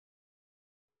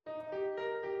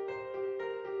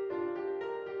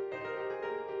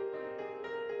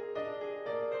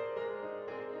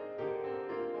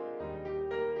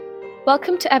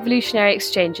Welcome to Evolutionary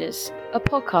Exchanges, a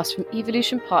podcast from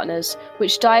Evolution Partners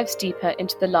which dives deeper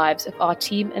into the lives of our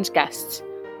team and guests.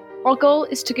 Our goal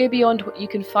is to go beyond what you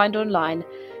can find online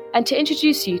and to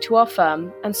introduce you to our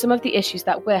firm and some of the issues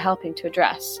that we're helping to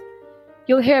address.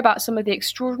 You'll hear about some of the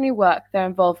extraordinary work they're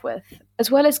involved with,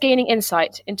 as well as gaining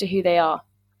insight into who they are.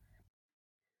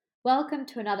 Welcome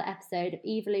to another episode of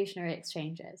Evolutionary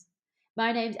Exchanges.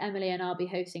 My name's Emily and I'll be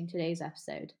hosting today's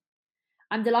episode.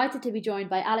 I'm delighted to be joined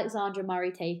by Alexandra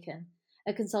Murray-Taken,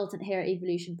 a consultant here at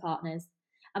Evolution Partners,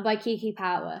 and by Kiki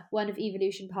Power, one of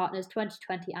Evolution Partners'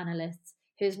 2020 analysts,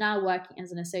 who is now working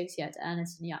as an associate at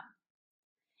Ernst & Young.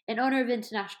 In honour of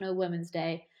International Women's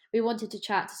Day, we wanted to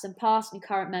chat to some past and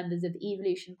current members of the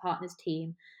Evolution Partners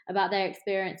team about their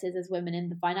experiences as women in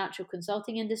the financial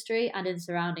consulting industry and in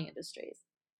surrounding industries.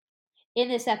 In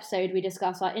this episode, we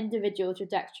discuss our individual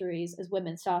trajectories as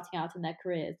women starting out in their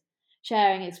careers,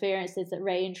 sharing experiences that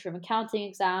range from accounting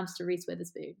exams to Reese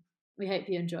Witherspoon. We hope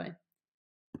you enjoy.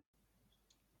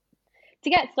 To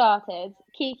get started,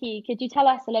 Kiki, could you tell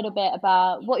us a little bit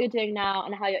about what you're doing now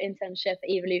and how your internship at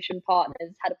Evolution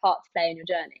Partners had a part to play in your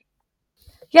journey?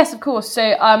 Yes, of course.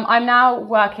 So I'm now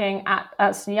working at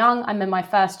Ernst & Young. I'm in my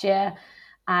first year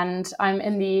and I'm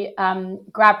in the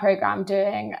grad program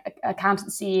doing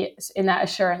accountancy in their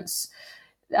assurance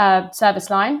service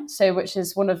line, so which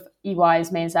is one of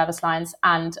EY's main service lines.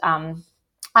 And I'm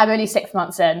only 6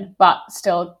 months in, but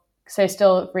still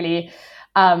really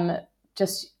finding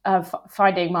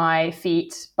my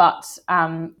feet, but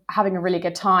having a really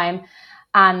good time.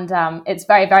 And it's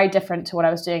very, very different to what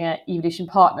I was doing at Evolution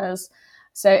Partners.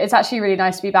 So it's actually really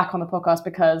nice to be back on the podcast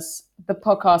because the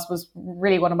podcast was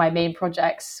really one of my main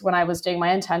projects when I was doing my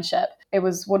internship. It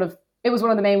was one of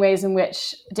the main ways in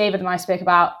which David and I spoke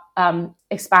about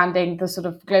expanding the sort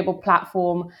of global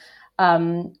platform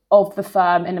of the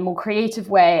firm in a more creative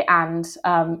way and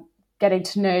getting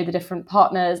to know the different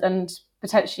partners and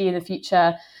potentially in the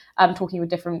future talking with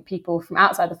different people from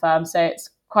outside the firm. So it's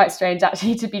quite strange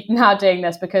actually to be now doing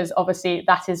this because obviously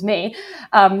that is me.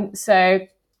 So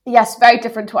yes, very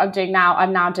different to what I'm doing now.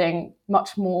 I'm now doing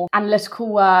much more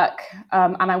analytical work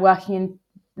and I'm working in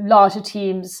larger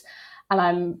teams and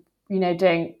I'm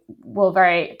doing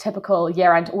very typical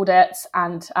year-end audits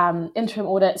and interim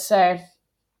audits. So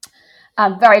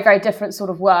very, very different sort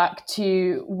of work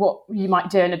to what you might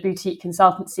do in a boutique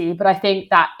consultancy. But I think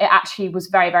that it actually was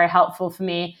very, very helpful for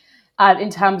me in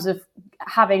terms of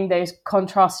having those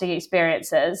contrasting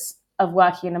experiences of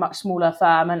working in a much smaller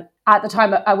firm. And at the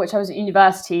time at which I was at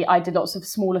university, I did lots of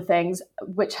smaller things,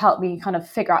 which helped me kind of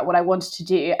figure out what I wanted to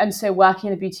do. And so working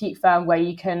in a boutique firm where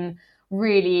you can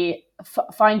really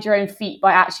find your own feet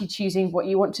by actually choosing what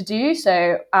you want to do.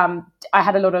 So I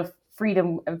had a lot of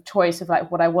freedom of choice of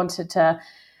like what I wanted to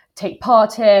take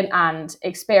part in and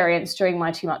experience during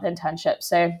my 2-month internship.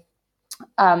 So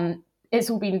it's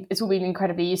all been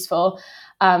incredibly useful.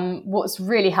 What's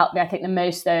really helped me, I think, the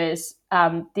most though is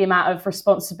the amount of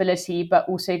responsibility, but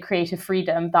also creative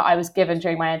freedom that I was given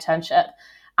during my internship.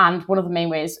 And one of the main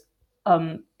ways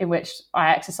in which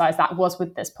I exercised that was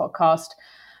with this podcast,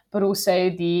 but also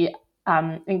the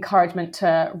encouragement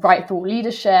to write thought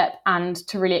leadership and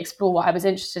to really explore what I was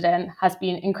interested in has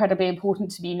been incredibly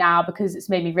important to me now because it's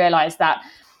made me realize that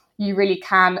you really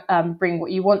can bring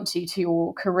what you want to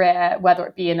your career, whether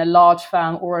it be in a large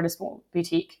firm or in a small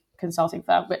boutique consulting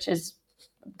firm, which is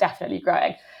definitely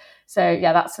growing. So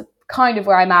yeah, that's kind of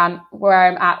where I'm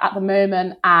at the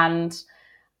moment, and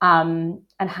how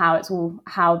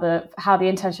the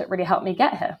internship really helped me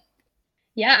get here.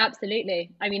 Yeah,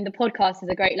 absolutely. I mean, the podcast is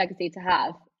a great legacy to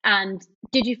have. And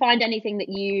did you find anything that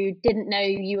you didn't know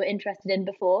you were interested in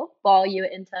before while you were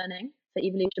interning for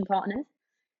Evolution Partners?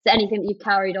 Is there anything that you've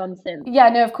carried on since? Yeah,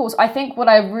 no, of course. I think what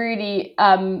I really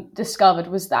discovered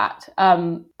was that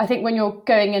I think when you're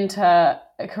going into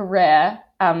a career,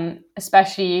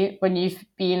 especially when you've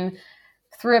been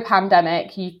through a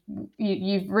pandemic,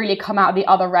 you've really come out the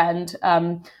other end,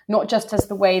 not just as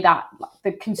the way that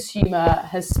the consumer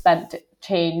has spent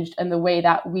changed and the way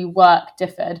that we work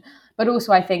differed, but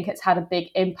also I think it's had a big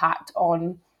impact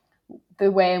on the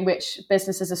way in which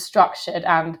businesses are structured,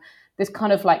 and this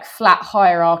kind of like flat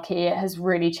hierarchy has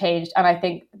really changed. And I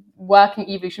think working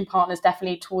Evolution Partners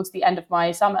definitely towards the end of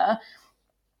my summer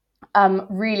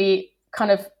really kind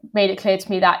of made it clear to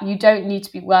me that you don't need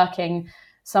to be working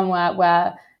somewhere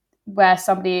where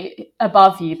somebody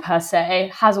above you per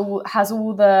se has all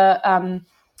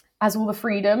the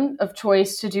freedom of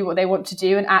choice to do what they want to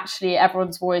do, and actually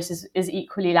everyone's voice is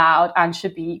equally loud and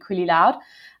should be equally loud.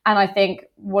 And I think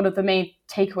one of the main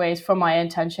takeaways from my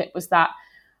internship was that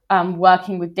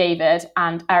working with David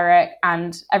and Eric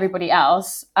and everybody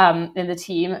else in the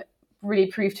team really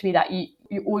proved to me that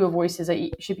all your voices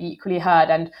should be equally heard,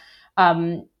 and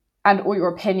all your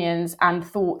opinions and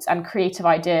thoughts and creative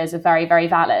ideas are very, very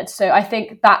valid. So I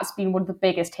think that's been one of the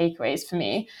biggest takeaways for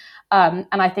me. And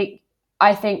I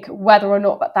think whether or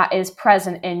not that is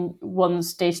present in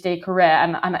one's day-to-day career,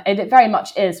 and it very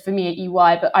much is for me at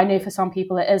EY, but I know for some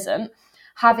people it isn't,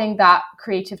 having that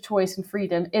creative choice and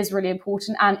freedom is really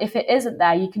important. And if it isn't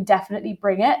there, you can definitely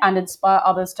bring it and inspire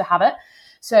others to have it.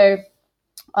 So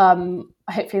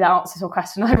hopefully that answers your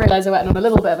question. I realise I went on a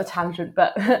little bit of a tangent,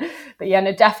 but yeah,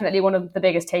 no, definitely one of the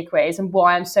biggest takeaways, and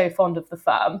why I'm so fond of the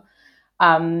firm,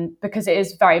 because it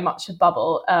is very much a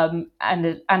bubble, and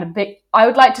a big. I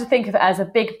would like to think of it as a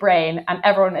big brain, and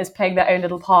everyone is playing their own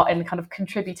little part in kind of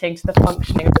contributing to the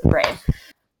functioning of the brain.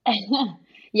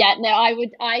 Yeah, no,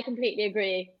 I completely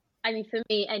agree. I mean, for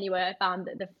me anyway, I found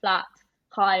that the flat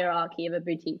hierarchy of a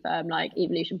boutique firm like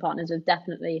Evolution Partners has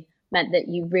definitely meant that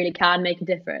you really can make a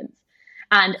difference.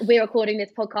 And we're recording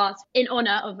this podcast in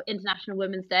honor of International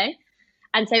Women's Day.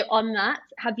 And so on that,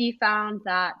 have you found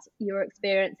that your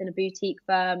experience in a boutique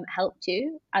firm helped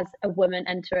you as a woman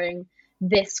entering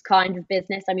this kind of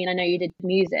business? I mean, I know you did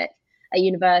music at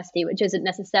university, which isn't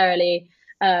necessarily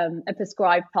a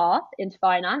prescribed path into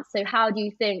finance. So how do you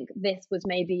think this was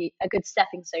maybe a good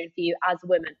stepping stone for you as a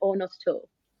woman, or not at all?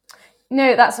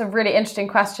 No, that's a really interesting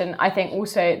question. I think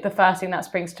also the first thing that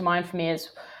springs to mind for me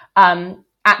is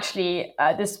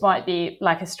this might be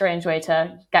like a strange way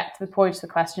to get to the point of the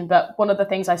question, but one of the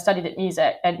things I studied at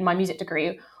music in my music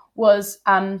degree was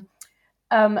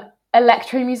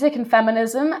electro music and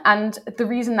feminism. And the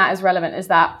reason that is relevant is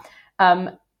that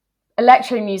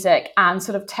electro music and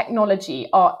sort of technology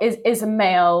is a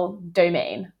male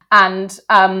domain, and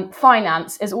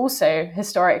finance is also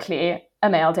historically a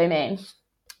male domain.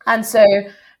 And so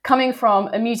coming from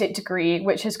a music degree,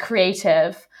 which is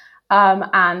creative,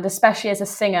 and especially as a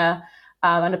singer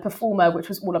and a performer, which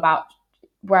was all about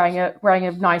wearing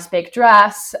a nice big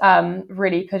dress,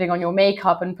 really putting on your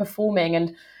makeup and performing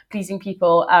and pleasing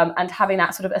people, and having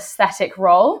that sort of aesthetic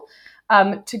role,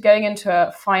 to going into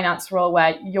a finance role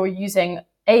where you're using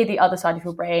the other side of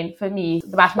your brain, for me,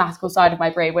 the mathematical side of my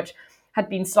brain, which had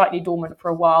been slightly dormant for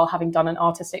a while, having done an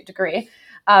artistic degree,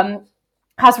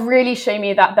 has really shown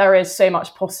me that there is so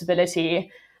much possibility,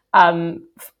 and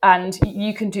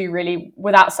you can do really,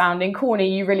 without sounding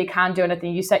corny, you really can do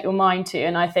anything you set your mind to.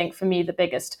 And I think for me, the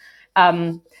biggest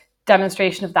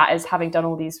demonstration of that is having done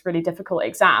all these really difficult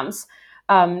exams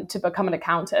to become an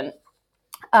accountant.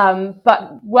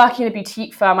 But working in a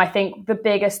boutique firm, I think the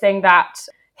biggest thing that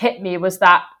hit me was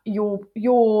that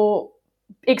your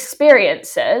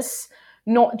experiences,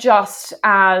 not just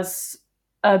as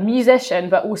a musician,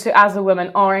 but also as a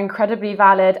woman, are incredibly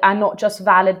valid, and not just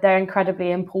valid, they're incredibly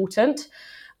important.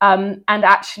 And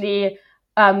actually,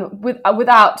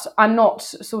 without, I'm not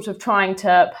sort of trying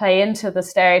to play into the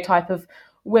stereotype of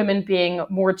women being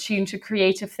more attuned to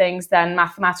creative things than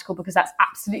mathematical, because that's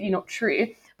absolutely not true.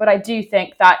 But I do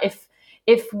think that if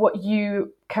what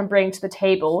you can bring to the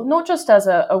table, not just as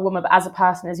a woman, but as a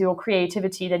person, is your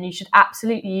creativity, then you should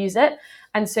absolutely use it.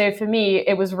 And so for me,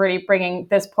 it was really bringing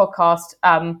this podcast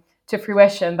to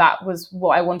fruition. That was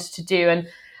what I wanted to do.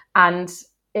 And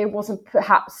it wasn't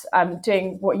perhaps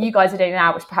doing what you guys are doing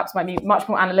now, which perhaps might be much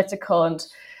more analytical and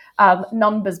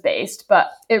numbers based,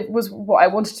 but it was what I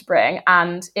wanted to bring.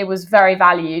 And it was very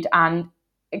valued and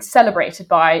celebrated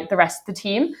by the rest of the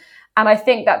team. And I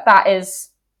think that is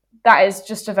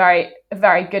just a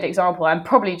very good example, and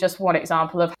probably just one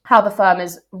example of how the firm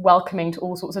is welcoming to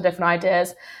all sorts of different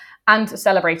ideas and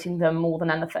celebrating them more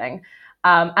than anything.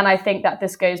 And I think that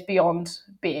this goes beyond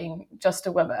being just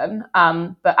a woman,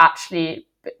 but actually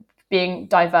being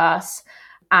diverse.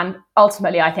 And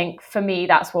ultimately, I think for me,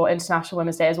 that's what International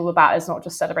Women's Day is all about. It's not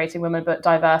just celebrating women, but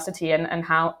diversity and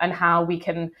how we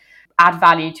can add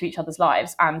value to each other's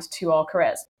lives and to our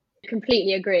careers.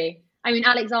 Completely agree. I mean,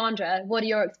 Alexandra, what are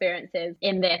your experiences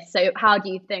in this? So how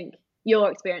do you think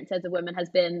your experience as a woman has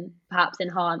been perhaps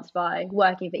enhanced by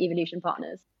working for Evolution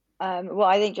Partners? Well,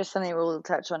 I think just something we'll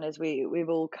touch on is we've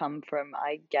all come from,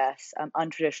 I guess,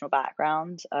 untraditional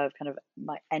backgrounds of kind of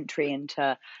my entry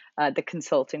into the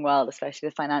consulting world, especially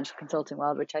the financial consulting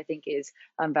world, which I think is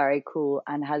very cool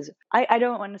and has, I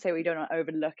don't want to say we don't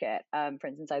overlook it. For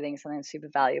instance, I think something super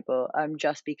valuable,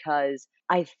 just because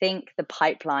I think the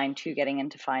pipeline to getting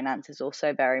into finance is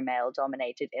also very male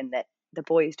dominated, in that the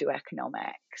boys do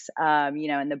economics,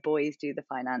 and the boys do the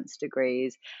finance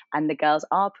degrees, and the girls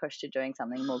are pushed to doing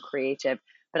something more creative,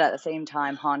 but at the same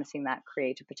time harnessing that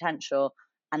creative potential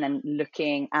and then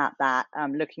looking at that,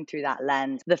 looking through that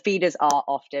lens. The feeders are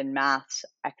often maths,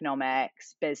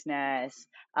 economics, business,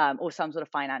 or some sort of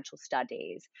financial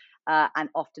studies. And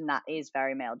often that is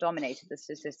very male dominated. The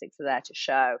statistics are there to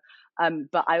show.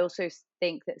 But I also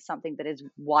think that something that is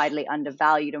widely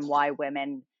undervalued, and why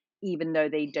women, even though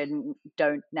they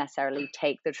don't necessarily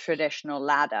take the traditional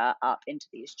ladder up into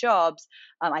these jobs,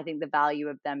 I think the value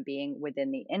of them being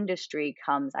within the industry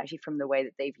comes actually from the way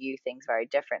that they view things very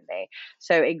differently.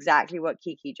 So exactly what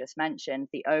Kiki just mentioned,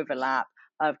 the overlap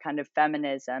of kind of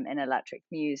feminism in electric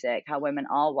music, how women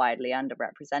are widely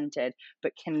underrepresented,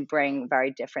 but can bring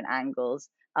very different angles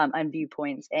and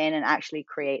viewpoints in, and actually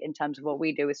create, in terms of what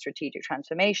we do with strategic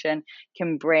transformation,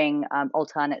 can bring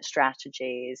alternate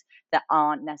strategies that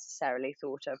aren't necessarily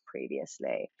thought of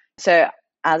previously. So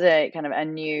as a kind of a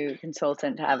new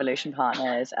consultant to Evolution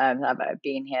Partners, I've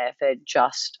been here for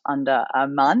just under a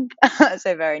month.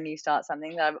 So very new start.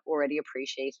 Something that I've already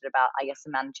appreciated about, I guess,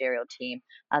 the managerial team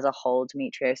as a whole,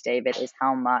 Demetrios, David, is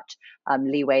how much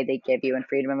leeway they give you and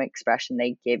freedom of expression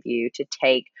they give you to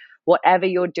take whatever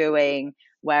you're doing,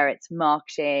 where it's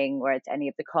marketing, where it's any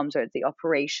of the comms, or it's the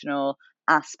operational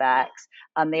aspects.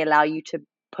 They allow you to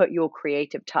put your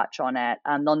creative touch on it.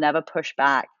 They'll never push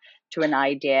back to an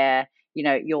idea.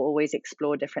 You'll always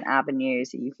explore different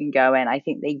avenues that you can go in. I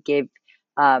think they give,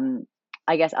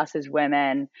 I guess, us as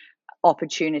women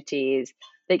opportunities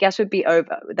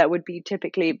that would be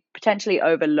typically potentially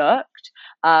overlooked,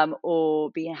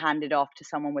 or be handed off to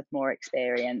someone with more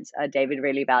experience. David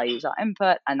really values our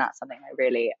input, and that's something I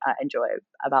really enjoy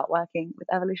about working with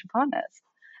Evolution Partners.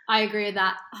 I agree with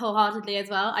that wholeheartedly as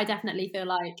well. I definitely feel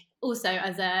like, also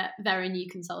as a very new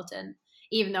consultant,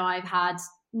 even though I've had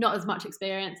not as much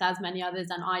experience as many others,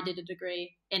 and I did a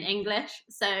degree in English.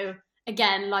 So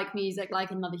again, like music,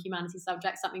 like another humanities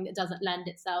subject, something that doesn't lend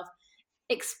itself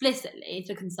explicitly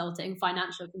to consulting,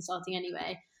 financial consulting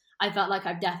anyway, I felt like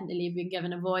I've definitely been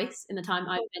given a voice in the time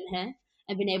I've been here,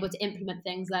 and been able to implement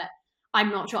things that I'm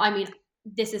not sure. I mean,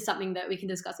 this is something that we can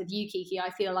discuss with you, Kiki. I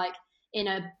feel like in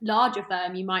a larger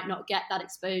firm, you might not get that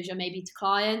exposure maybe to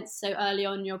clients so early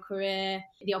on in your career,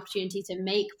 the opportunity to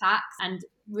make packs and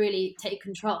really take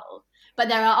control. But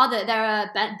there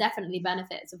are definitely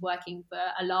benefits of working for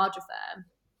a larger firm.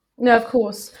 No, of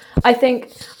course. I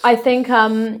think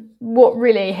what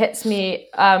really hits me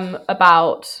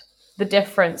about the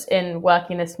difference in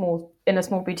working in a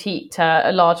small boutique to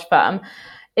a large firm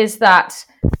is that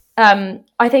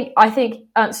I think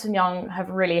Ernst & Young have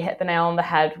really hit the nail on the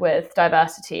head with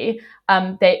diversity.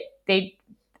 I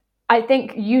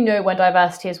think when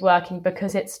diversity is working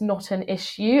because it's not an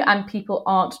issue and people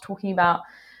aren't talking about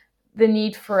the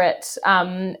need for it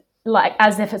like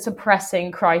as if it's a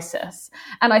pressing crisis.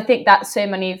 And I think that so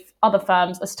many other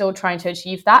firms are still trying to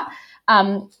achieve that.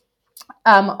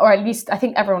 Or at least I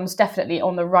think everyone's definitely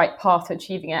on the right path to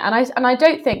achieving it. And I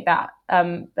don't think that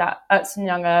Ernst &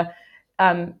 Young are,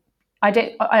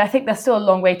 I think there's still a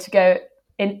long way to go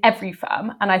in every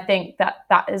firm. And I think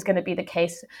that is going to be the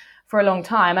case for a long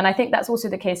time. And I think that's also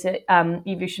the case at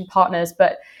Evolution Partners,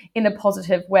 but in a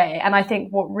positive way. And I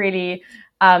think what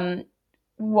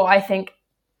I think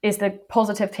is the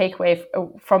positive takeaway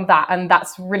from that, and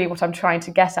that's really what I'm trying to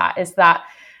get at, is that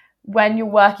when you're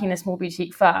working in a small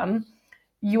boutique firm,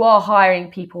 you are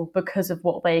hiring people because of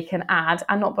what they can add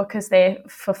and not because they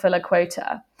fulfill a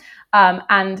quota.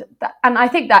 And I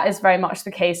think that is very much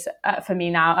the case for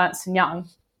me now, Ernst & Young.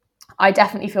 I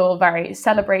definitely feel very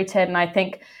celebrated, and I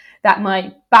think that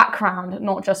my background,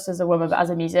 not just as a woman but as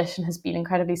a musician, has been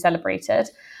incredibly celebrated.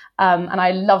 And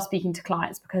I love speaking to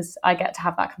clients because I get to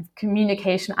have that kind of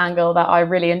communication angle that I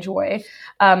really enjoy,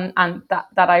 and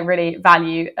that I really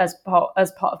value as part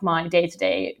of my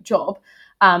day-to-day job.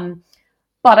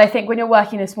 But I think when you're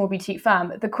working in a small boutique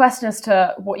firm, the question as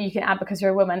to what you can add because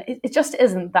you're a woman, it just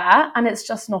isn't there, and it's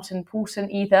just not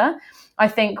important either. I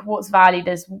think what's valued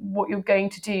is what you're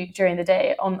going to do during the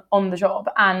day on the job,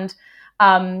 and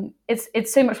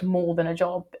it's so much more than a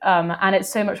job, and it's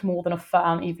so much more than a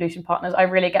firm, Evolution Partners. I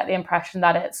really get the impression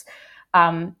that it's,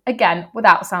 again,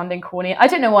 without sounding corny, I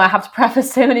don't know why I have to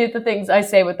preface so many of the things I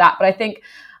say with that, but I think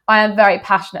I am very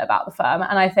passionate about the firm,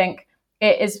 and I think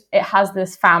it has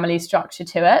this family structure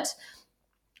to it.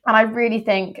 And I really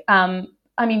think,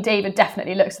 David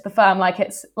definitely looks at the firm like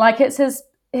it's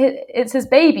his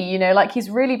baby, like he's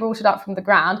really brought it up from the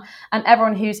ground, and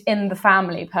everyone who's in the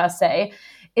family per se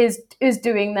is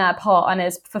doing their part and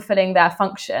is fulfilling their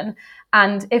function.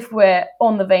 And if we're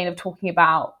on the vein of talking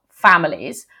about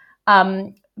families, the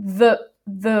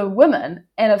woman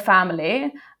in a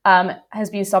family has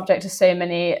been subject to so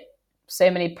many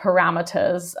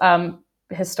parameters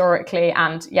historically,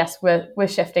 and yes, we're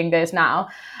shifting those now.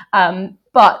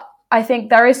 But I think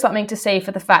there is something to say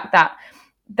for the fact that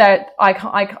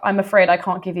I'm afraid I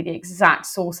can't give you the exact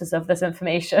sources of this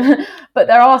information, but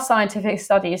there are scientific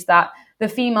studies that the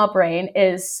female brain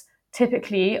is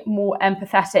typically more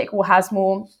empathetic or has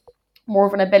more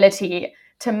of an ability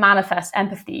to manifest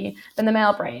empathy than the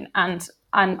male brain. And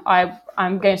I'm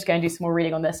going to go and do some more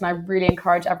reading on this, and I really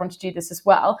encourage everyone to do this as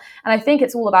well. And I think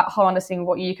it's all about harnessing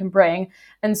what you can bring.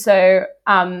 And so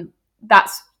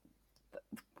that's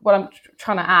what I'm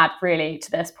trying to add really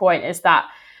to this point, is that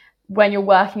when you're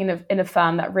working in a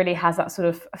firm that really has that sort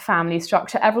of family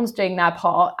structure, everyone's doing their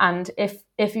part. And if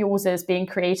yours is being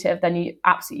creative, then you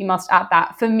absolutely must add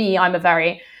that. For me, I'm a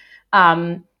very,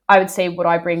 I would say what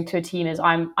I bring to a team is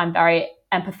I'm very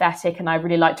empathetic, and I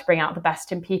really like to bring out the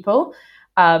best in people.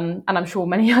 And I'm sure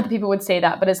many other people would say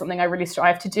that, but it's something I really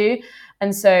strive to do.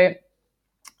 And so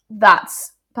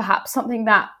that's perhaps something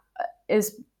that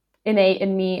is innate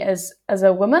in me as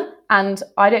a woman. And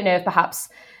I don't know if perhaps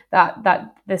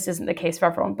that this isn't the case for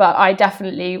everyone, but I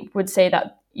definitely would say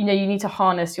that, you know, you need to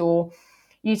harness your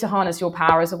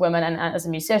power as a woman and as a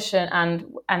musician,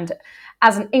 and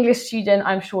as an English student,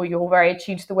 I'm sure you're very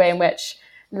attuned to the way in which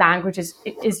language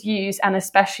is used, and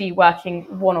especially working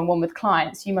one-on-one with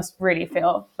clients, you must really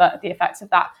feel the effects of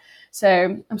that.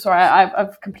 So I'm sorry,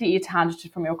 I've completely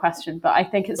tangented from your question, but I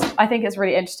think it's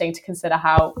really interesting to consider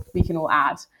how we can all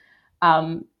add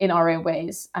in our own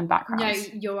ways and backgrounds.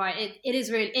 No, you're right. It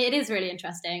is really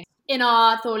interesting. In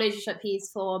our thought leadership piece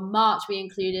for March, we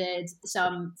included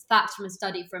some facts from a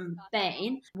study from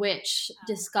Bain, which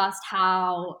discussed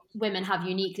how women have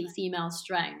uniquely female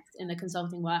strengths in the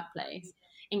consulting workplace,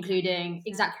 including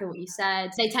exactly what you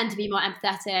said. They tend to be more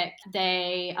empathetic,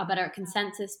 they are better at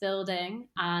consensus building,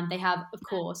 and they have, of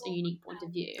course, a unique point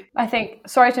of view. I think,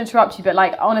 sorry to interrupt you, but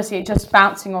like honestly, just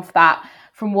bouncing off that,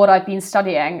 from what I've been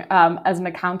studying as an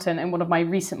accountant in one of my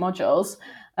recent modules,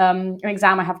 an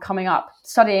exam I have coming up,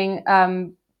 studying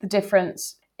the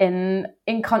difference in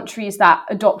countries that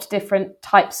adopt different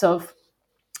types of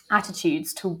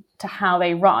attitudes to how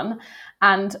they run.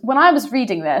 And when I was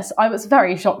reading this, I was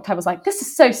very shocked. I was like, this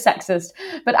is so sexist.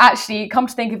 But actually, come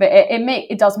to think of it,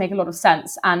 it does make a lot of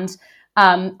sense. And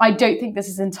I don't think this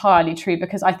is entirely true,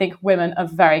 because I think women are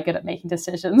very good at making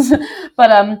decisions.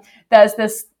 But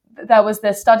there was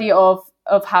this study of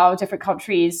how different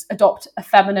countries adopt a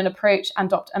feminine approach and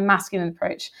adopt a masculine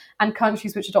approach. And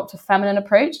countries which adopt a feminine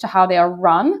approach to how they are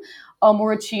run are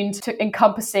more attuned to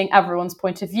encompassing everyone's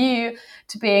point of view,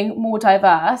 to being more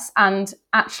diverse, and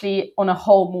actually on a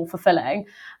whole more fulfilling.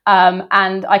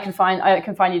 And I can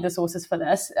find you the sources for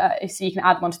this, so you can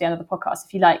add them onto the end of the podcast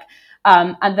if you like.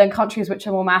 And then countries which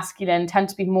are more masculine tend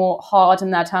to be more hard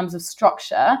in their terms of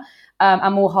structure,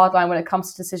 and more hardline when it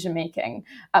comes to decision making.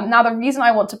 Now, the reason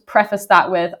I want to preface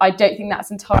that with I don't think that's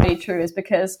entirely true is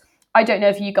because I don't know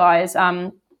if you guys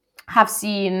have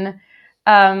seen,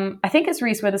 I think it's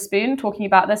Reese Witherspoon talking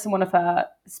about this in one of her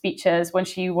speeches when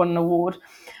she won an award.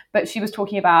 But she was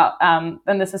talking about,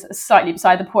 and this is slightly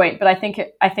beside the point, but I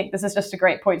think this is just a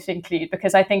great point to include,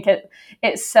 because I think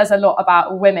it says a lot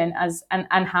about women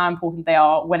and how important they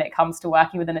are when it comes to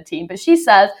working within a team. But she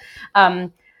says,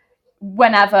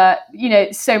 whenever, you know,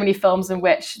 so many films in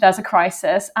which there's a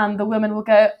crisis and the women will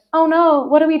go, oh no,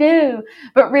 what do we do?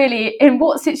 But really, in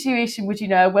what situation would you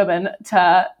know a woman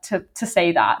to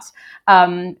say that?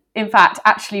 In fact,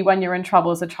 actually, when you're in trouble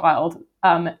as a child,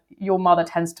 your mother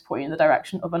tends to point you in the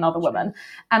direction of another woman.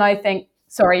 And I think,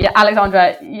 sorry,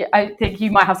 Alexandra, I think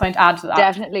you might have something to add to that.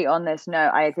 Definitely on this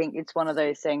note, I think it's one of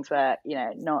those things where, you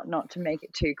know, not to make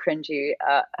it too cringy,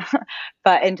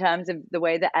 but in terms of the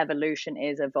way that evolution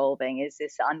is evolving, is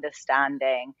this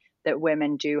understanding that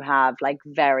women do have like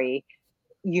very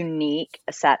unique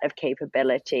set of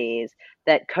capabilities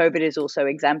that COVID is also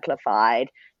exemplified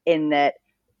in, that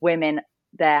women,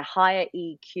 their higher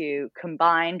EQ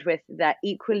combined with their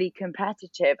equally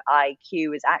competitive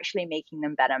IQ is actually making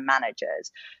them better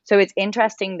managers. So it's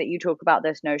interesting that you talk about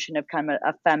this notion of kind of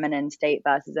a feminine state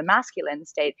versus a masculine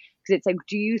state, because it's like,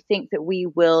 do you think that we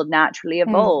will naturally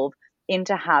evolve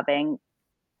into having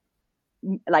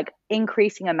like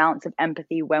increasing amounts of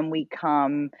empathy when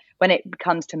it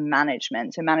comes to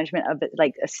management? So management of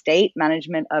like a state,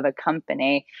 management of a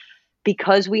company,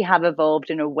 because we have evolved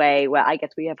in a way where I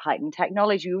guess we have heightened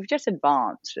technology, we've just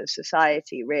advanced as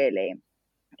society, really.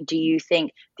 Do you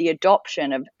think the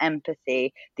adoption of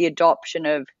empathy, the adoption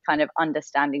of kind of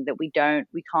understanding that we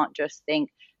can't just think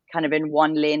kind of in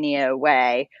one linear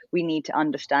way, we need to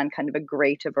understand kind of a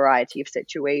greater variety of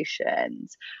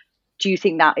situations? Do you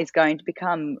think that is going to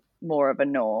become more of a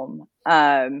norm?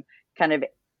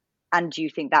 And do you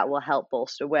think that will help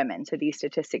bolster women? So these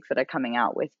statistics that are coming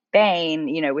out with Bain,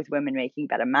 you know, with women making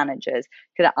better managers,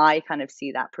 because I kind of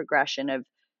see that progression of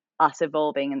us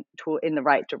evolving in the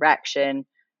right direction,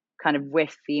 kind of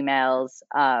with females,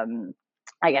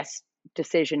 I guess,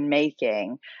 decision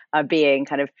making, being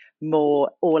kind of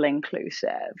more all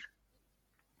inclusive.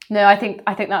 No, I think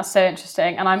that's so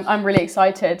interesting, and I'm really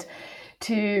excited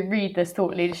to read this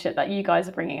thought leadership that you guys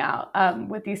are bringing out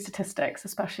with these statistics,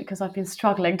 especially because I've been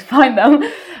struggling to find them.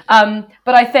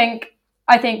 But I think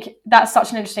that's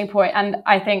such an interesting point, and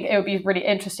I think it would be really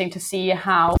interesting to see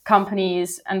how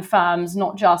companies and firms,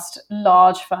 not just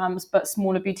large firms but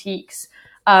smaller boutiques,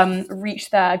 reach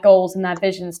their goals and their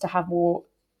visions to have more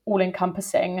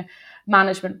all-encompassing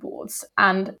management boards,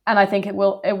 and I think it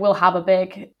will have a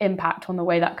big impact on the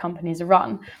way that companies are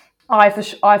run. I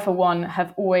for one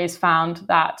have always found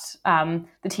that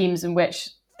the teams in which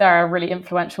there are really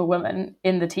influential women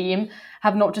in the team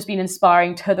have not just been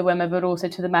inspiring to the women but also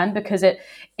to the men, because it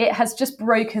has just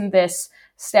broken this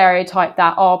stereotype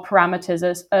that our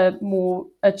parameters are more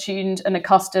attuned and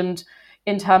accustomed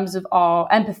in terms of our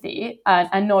empathy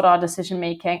and not our decision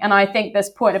making. And I think this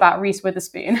point about Reese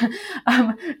Witherspoon,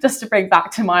 just to bring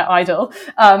back to my idol,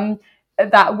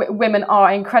 that women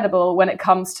are incredible when it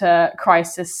comes to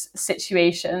crisis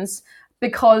situations,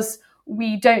 because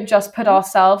we don't just put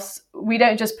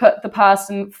the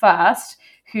person first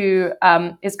who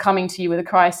is coming to you with a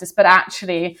crisis, but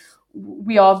actually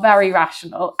we are very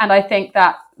rational. And I think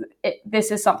that this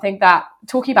is something that,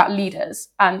 talking about leaders,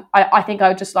 and I think I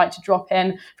would just like to drop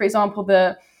in, for example,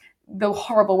 the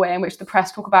horrible way in which the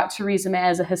press talk about Theresa May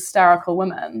as a hysterical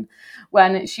woman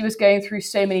when she was going through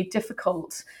so many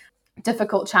difficult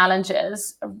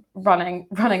challenges running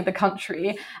the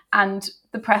country, and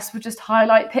the press would just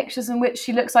highlight pictures in which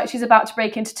she looks like she's about to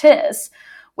break into tears.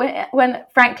 When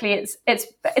frankly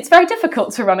it's very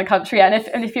difficult to run a country, and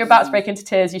if you're about to break into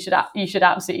tears, you should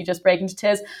absolutely just break into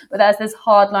tears. But there's this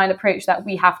hardline approach that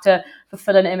we have to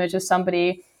fulfill an image of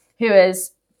somebody who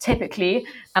is typically,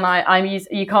 and I'm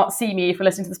using, you can't see me if you're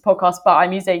listening to this podcast, but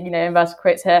I'm using, inverted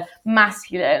quotes here,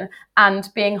 masculine, and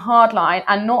being hardline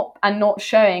and not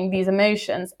showing these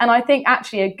emotions. And I think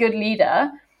actually a good leader,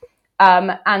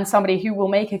 and somebody who will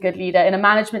make a good leader in a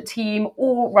management team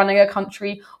or running a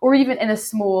country or even in a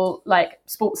small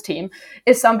sports team,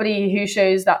 is somebody who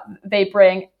shows that they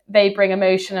bring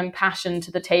emotion and passion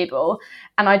to the table.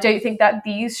 And I don't think that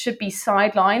these should be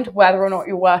sidelined, whether or not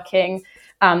you're working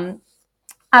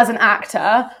as an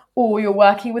actor or you're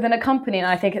working within a company. And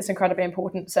I think it's incredibly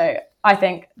important. So I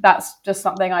think that's just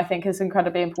something I think is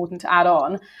incredibly important to add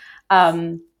on.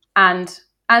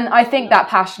 And I think that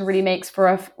passion really makes for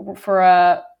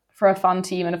a fun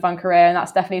team and a fun career. And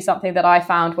that's definitely something that I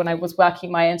found when I was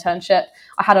working my internship.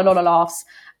 I had a lot of laughs,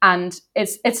 and life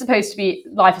is supposed to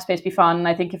be fun. And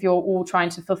I think if you're all trying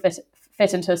to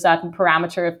fit into a certain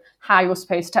parameter of how you're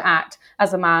supposed to act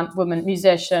as a man, woman,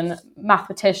 musician,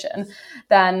 mathematician,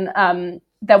 then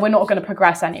we're not going to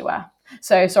progress anywhere.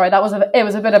 So sorry, it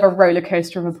was a bit of a roller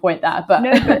coaster of a point there, but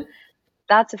no, but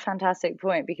that's a fantastic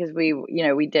point, because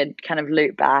we did kind of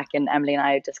loop back, and Emily and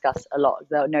I discussed a lot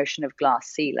the notion of glass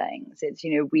ceilings. It's,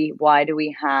 why do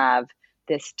we have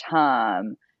this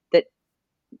term that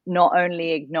not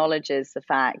only acknowledges the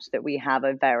fact that we have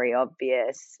a very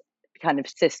obvious kind of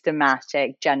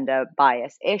systematic gender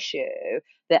bias issue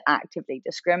that actively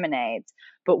discriminates,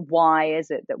 but why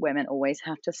is it that women always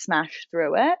have to smash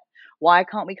through it? Why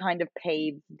can't we kind of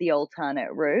pave the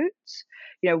alternate routes?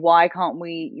 Why can't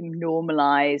we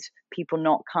normalize people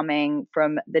not coming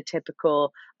from the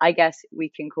typical, I guess we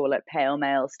can call it pale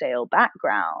male stale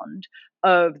background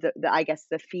of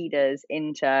the feeders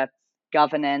into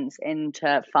governance,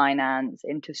 into finance,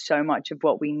 into so much of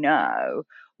what we know?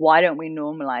 Why don't we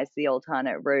normalize the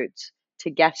alternate routes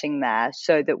to getting there,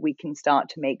 so that we can start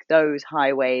to make those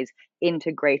highways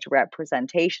into greater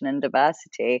representation and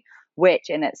diversity, which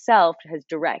in itself has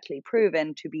directly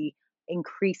proven to be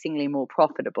increasingly more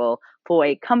profitable for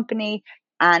a company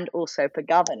and also for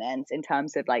governance in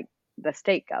terms of the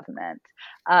state government.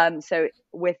 So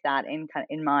with that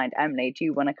in mind, Emily, do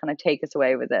you want to kind of take us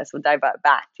away with this? We'll divert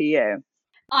back to you.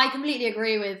 I completely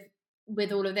agree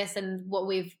with all of this and what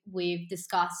we've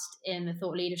discussed in the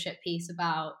thought leadership piece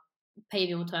about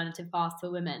paving alternative paths for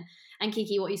women. And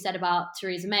Kiki, what you said about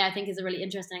Theresa May, I think is a really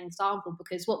interesting example,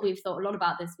 because what we've thought a lot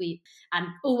about this week and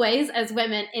always as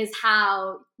women is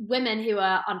how women who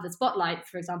are under the spotlight,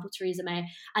 for example, Theresa May,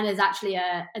 and there's actually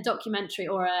a documentary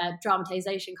or a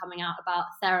dramatization coming out about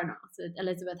Theranos with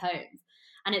Elizabeth Holmes.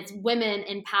 And it's women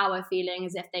in power feeling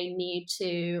as if they need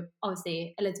to,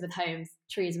 obviously, Elizabeth Holmes,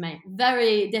 Theresa May,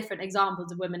 very different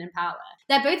examples of women in power.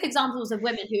 They're both examples of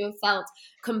women who have felt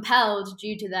compelled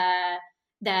due to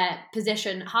their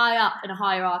position high up in a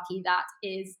hierarchy that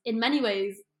is, in many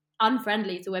ways,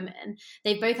 unfriendly to women.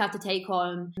 They both have to take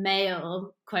on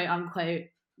male, quote unquote,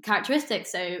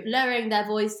 characteristics, so lowering their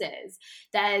voices.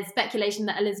 There's speculation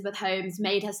that Elizabeth Holmes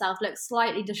made herself look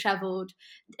slightly disheveled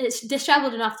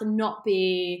enough to not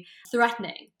be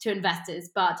threatening to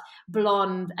investors, but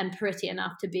blonde and pretty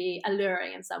enough to be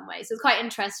alluring in some way. So it's quite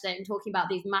interesting talking about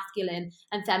these masculine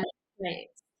and feminine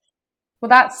traits. Well,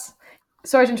 that's,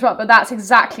 sorry to interrupt, but that's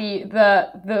exactly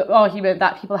the argument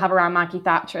that people have around Maggie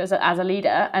Thatcher as a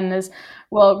leader. And as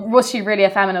well, was she really a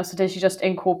feminist, or did she just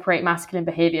incorporate masculine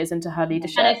behaviours into her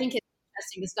leadership? And I think it's an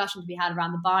interesting discussion to be had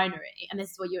around the binary. And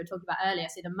this is what you were talking about earlier.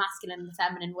 So the masculine and the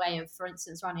feminine way of, for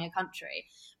instance, running a country.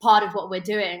 Part of what we're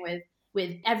doing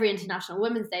with every International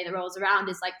Women's Day that rolls around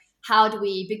is like, how do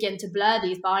we begin to blur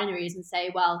these binaries and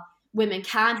say, well, women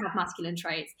can have masculine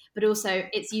traits, but also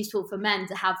it's useful for men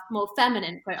to have more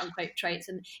feminine, quote unquote, traits.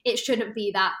 And it shouldn't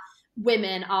be that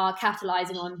women are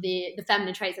capitalizing on the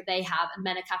feminine traits that they have and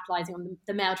men are capitalizing on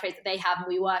the male traits that they have, and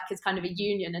we work as kind of a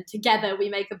union and together we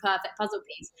make a perfect puzzle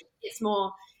piece. It's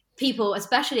more people,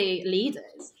 especially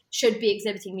leaders, should be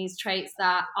exhibiting these traits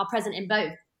that are present in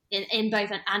both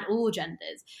and all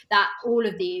genders, that all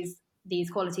of these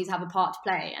qualities have a part to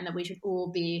play, and that we should all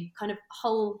be kind of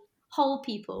whole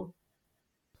people.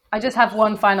 I just have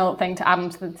one final thing to add on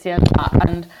to the end of that,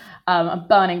 and I'm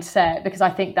burning to say it because I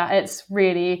think that it's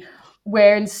really,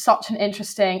 we're in such an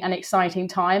interesting and exciting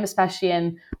time, especially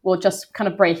in, well, just kind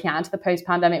of breaking out into the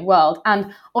post-pandemic world.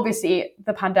 And obviously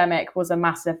the pandemic was a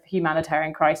massive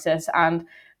humanitarian crisis and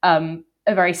a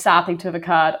very sad thing to have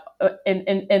occurred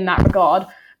in that regard.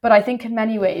 But I think in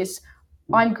many ways,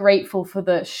 I'm grateful for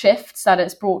the shifts that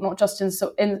it's brought, not just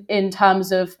in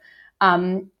terms of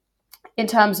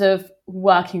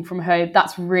working from home.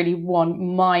 That's really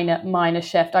one minor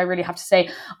shift, I really have to say.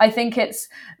 I think it's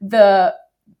the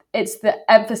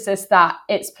emphasis that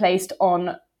it's placed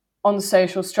on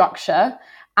social structure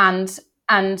and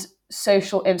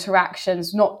social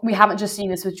interactions. We haven't just seen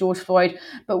this with George Floyd,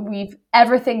 but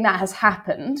everything that has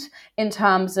happened in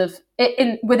terms of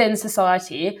within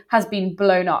society has been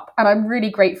blown up, and I'm really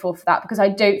grateful for that, because I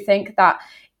don't think that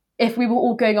if we were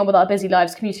all going on with our busy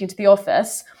lives commuting to the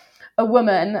office, a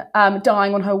woman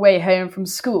dying on her way home from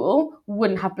school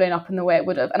wouldn't have blown up in the way it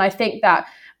would have. And I think that,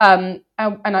 and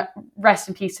I rest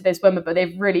in peace to those women, but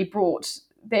they've really brought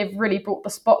the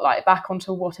spotlight back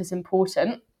onto what is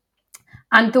important.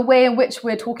 And the way in which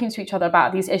we're talking to each other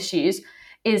about these issues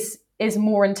is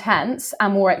more intense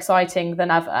and more exciting than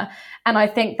ever. And I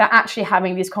think that actually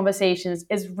having these conversations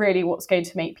is really what's going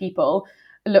to make people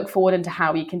look forward into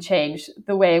how we can change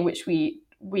the way in which we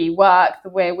work, the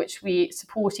way in which we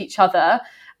support each other,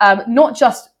 not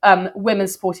just women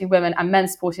supporting women and men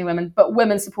supporting women, but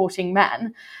women supporting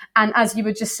men. And as you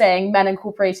were just saying, men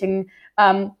incorporating,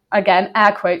 again,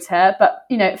 air quotes here, but,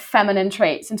 feminine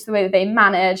traits into the way that they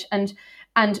manage and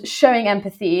showing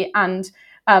empathy, and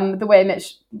the way in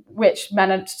which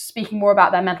men are speaking more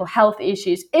about their mental health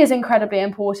issues is incredibly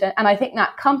important. And I think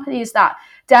that companies that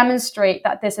demonstrate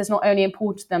that this is not only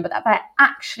important to them, but that they're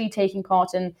actually taking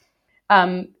part in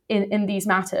these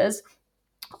matters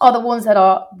are the ones that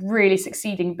are really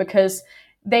succeeding, because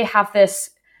they have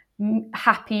this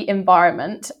happy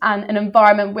environment, and an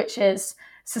environment which is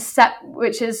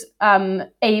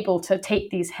able to take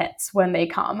these hits when they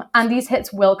come. And these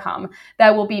hits will come.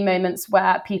 There will be moments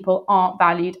where people aren't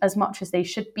valued as much as they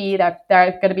should be. There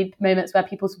are going to be moments where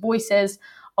people's voices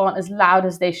aren't as loud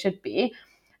as they should be.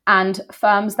 And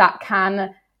firms that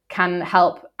can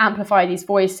help amplify these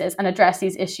voices and address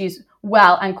these issues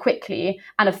well and quickly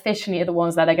and efficiently are the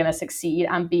ones that are going to succeed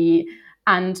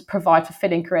and provide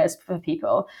fulfilling careers for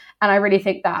people. And I really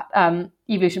think that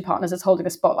Evolution Partners is holding a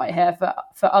spotlight here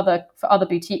for other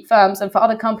boutique firms and for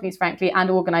other companies, frankly, and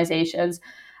organizations.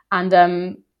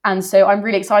 And so I'm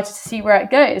really excited to see where it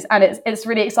goes. And it's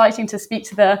really exciting to speak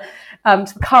to the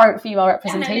current female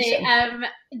representation.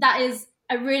 That is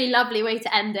a really lovely way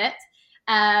to end it.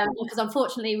 Because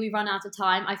unfortunately we've run out of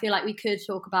time. I feel like we could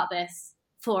talk about this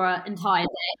for an entire day.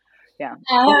 Yeah,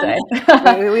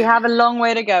 we have a long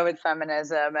way to go with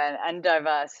feminism and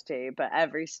diversity, but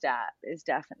every step is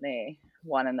definitely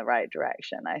one in the right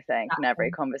direction, I think. And every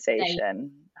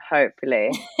conversation, hopefully,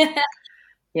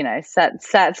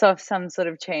 sets off some sort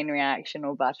of chain reaction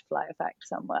or butterfly effect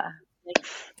somewhere.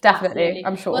 Definitely, absolutely.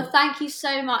 I'm sure. Well, thank you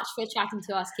so much for chatting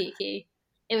to us, Kiki.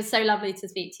 It was so lovely to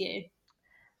speak to you.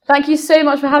 Thank you so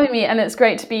much for having me, and it's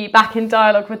great to be back in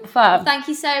dialogue with the firm. Thank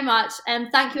you so much, and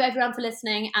thank you everyone for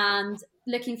listening, and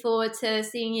looking forward to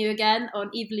seeing you again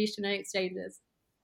on Evolutionary Exchanges.